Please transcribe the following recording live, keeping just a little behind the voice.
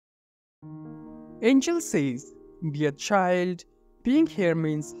Angel says, "Dear child, being here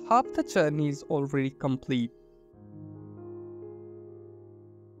means half the journey is already complete.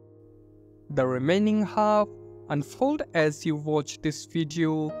 The remaining half unfold as you watch this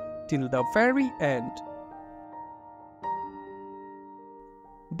video till the very end."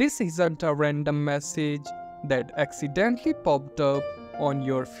 This isn't a random message that accidentally popped up on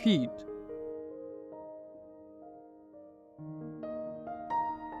your feed.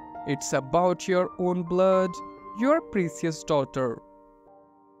 It's about your own blood, your precious daughter.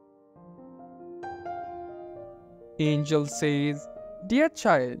 Angel says, "Dear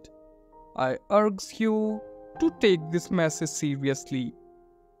child, I urge you to take this message seriously,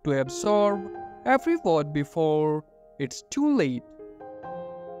 to absorb every word before it's too late.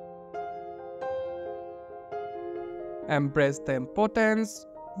 Embrace the importance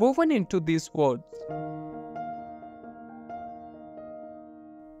woven into these words.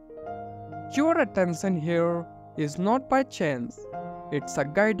 Your attention here is not by chance, it's a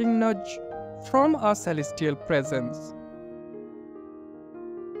guiding nudge from a celestial presence.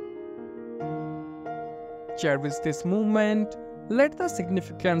 Cherish this moment, let the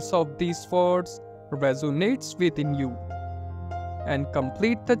significance of these words resonate within you, and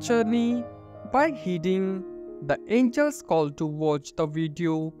complete the journey by heeding the angel's call to watch the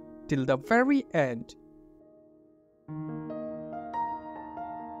video till the very end.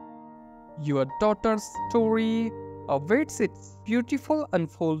 Your daughter's story awaits its beautiful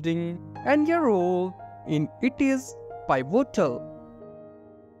unfolding, and your role in it is pivotal.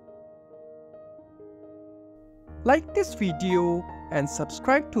 Like this video and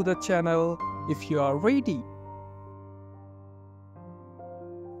subscribe to the channel if you are ready.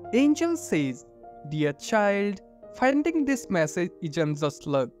 Angel says, "Dear child, finding this message isn't just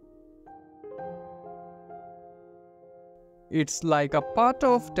luck. It's like a part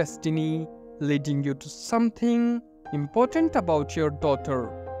of destiny leading you to something important about your daughter,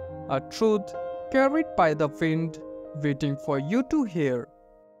 a truth carried by the wind, waiting for you to hear."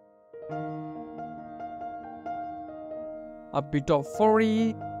 A bit of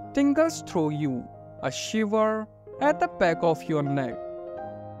worry tingles through you, a shiver at the back of your neck.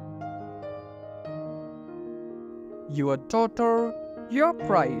 Your daughter, your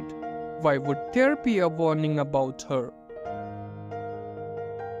pride, why would there be a warning about her?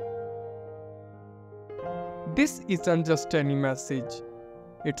 This isn't just any message.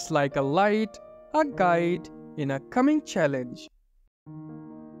 It's like a light, a guide in a coming challenge.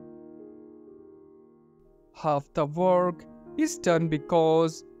 Half the work is done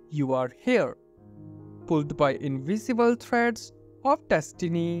because you are here, pulled by invisible threads of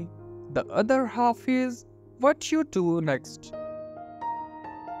destiny. The other half is what you do next.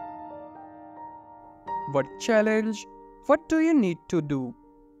 What challenge? What do you need to do?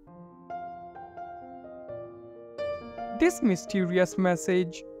 This mysterious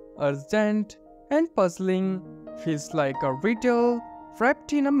message, urgent and puzzling, feels like a riddle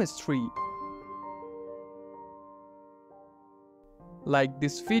wrapped in a mystery. Like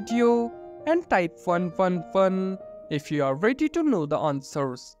this video and type 111 if you are ready to know the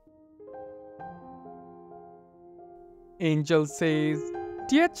answers. Angel says,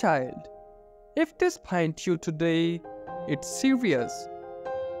 "Dear child, if this finds you today, it's serious.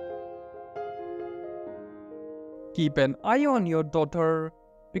 Keep an eye on your daughter,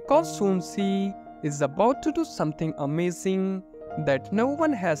 because soon she is about to do something amazing that no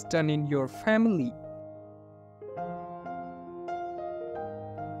one has done in your family.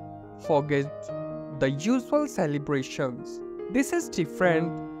 Forget the usual celebrations. This is different,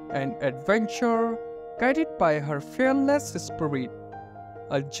 an adventure guided by her fearless spirit,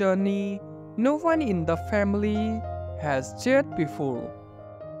 a journey no one in the family has dared before.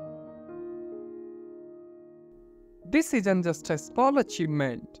 This isn't just a small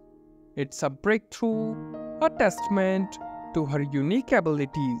achievement, it's a breakthrough, a testament to her unique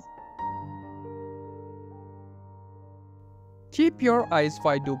abilities. Keep your eyes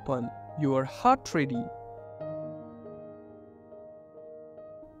wide open, your heart ready.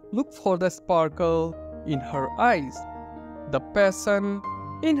 Look for the sparkle in her eyes, the passion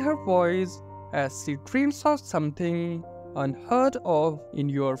in her voice as she dreams of something unheard of in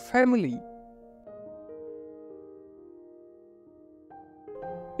your family.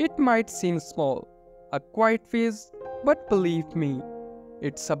 It might seem small, a quiet wish, but believe me,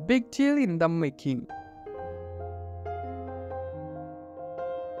 it's a big deal in the making.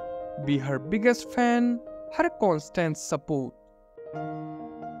 Be her biggest fan, her constant support.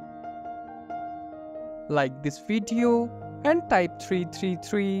 Like this video and type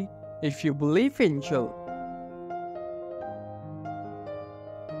 333 if you believe Angel.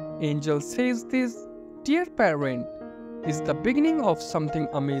 angel says this, "Dear parent, is the beginning of something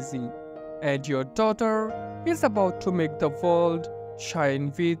amazing, and your daughter is about to make the world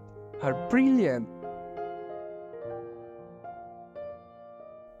shine with her brilliance.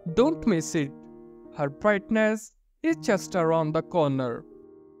 Don't miss it. Her brightness is just around the corner."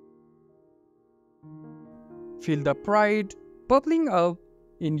 Feel the pride bubbling up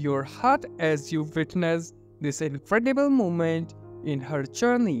in your heart as you witness this incredible moment in her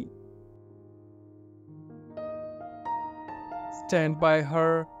journey. Stand by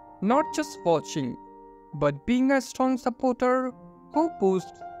her, not just watching, but being a strong supporter who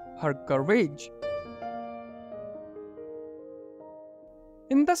boosts her courage.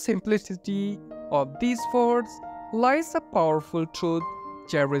 In the simplicity of these words lies a powerful truth.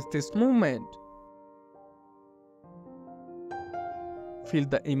 Cherish this moment. Feel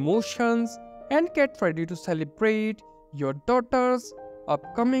the emotions and get ready to celebrate your daughter's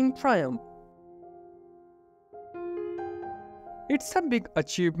upcoming triumph. It's a big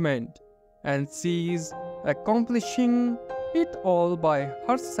achievement, and she is accomplishing it all by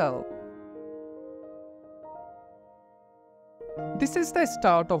herself. This is the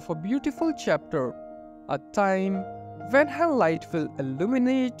start of a beautiful chapter, a time when her light will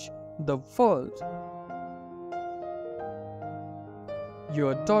illuminate the world.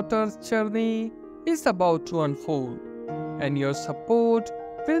 Your daughter's journey is about to unfold, and your support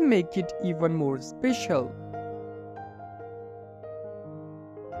will make it even more special.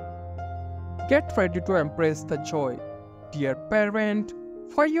 Get ready to embrace the joy. Dear parent,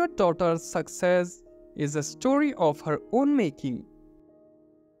 for your daughter's success is a story of her own making.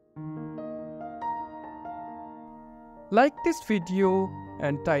 Like this video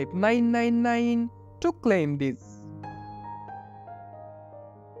and type 999 to claim this.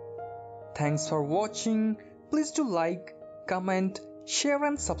 Thanks for watching. Please do like, comment, share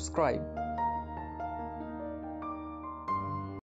and subscribe.